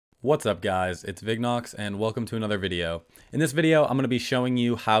What's up guys, it's Vignox and welcome to another video. In this video, I'm going to be showing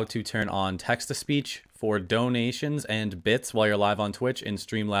you how to turn on text-to-speech for donations and bits while you're live on Twitch in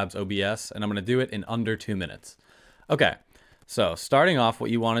Streamlabs OBS, and I'm going to do it in under 2 minutes. Okay, so starting off, what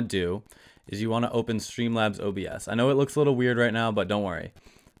you want to do is you want to open Streamlabs OBS. I know it looks a little weird right now, but don't worry.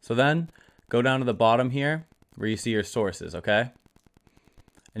 So then, go down to the bottom here where you see your sources, okay?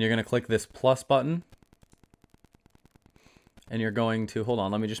 And you're going to click this plus button. And you're going to, hold on,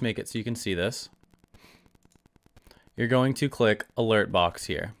 let me just make it so you can see this. You're going to click alert box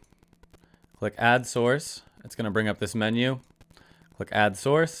here. Click add source. It's going to bring up this menu. Click add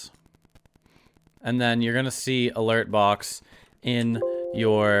source. And then you're going to see alert box in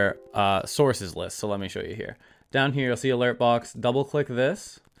your sources list. So let me show you here. Down here, you'll see alert box. Double click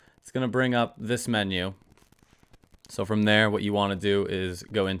this. It's going to bring up this menu. So from there, what you want to do is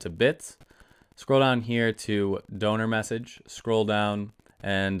go into bits. Scroll down here to donor message, scroll down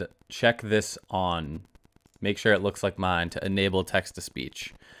and check this on. Make sure it looks like mine to enable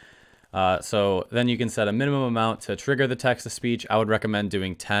text-to-speech. So then you can set a minimum amount to trigger the text-to-speech. I would recommend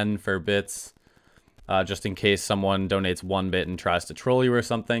doing 10 for bits, just in case someone donates 1 bit and tries to troll you or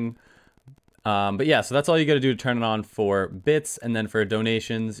something. But yeah, so that's all you got to do to turn it on for bits. And then for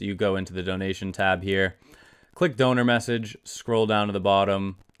donations, you go into the donation tab here, click donor message, scroll down to the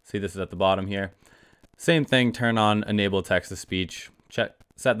bottom. See, this is at the bottom here. Same thing, turn on enable text-to-speech.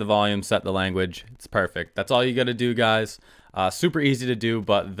 Set the volume, set the language. It's perfect. That's all you got to do, guys. Super easy to do,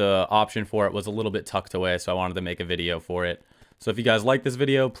 but the option for it was a little bit tucked away, so I wanted to make a video for it. So if you guys like this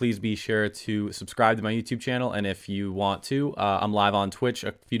video, please be sure to subscribe to my YouTube channel. And if you want to, I'm live on Twitch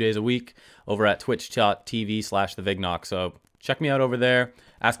a few days a week over at twitch.tv/thevignox. So check me out over there.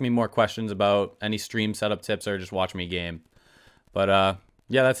 Ask me more questions about any stream setup tips or just watch me game. But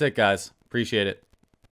yeah, that's it, guys. Appreciate it.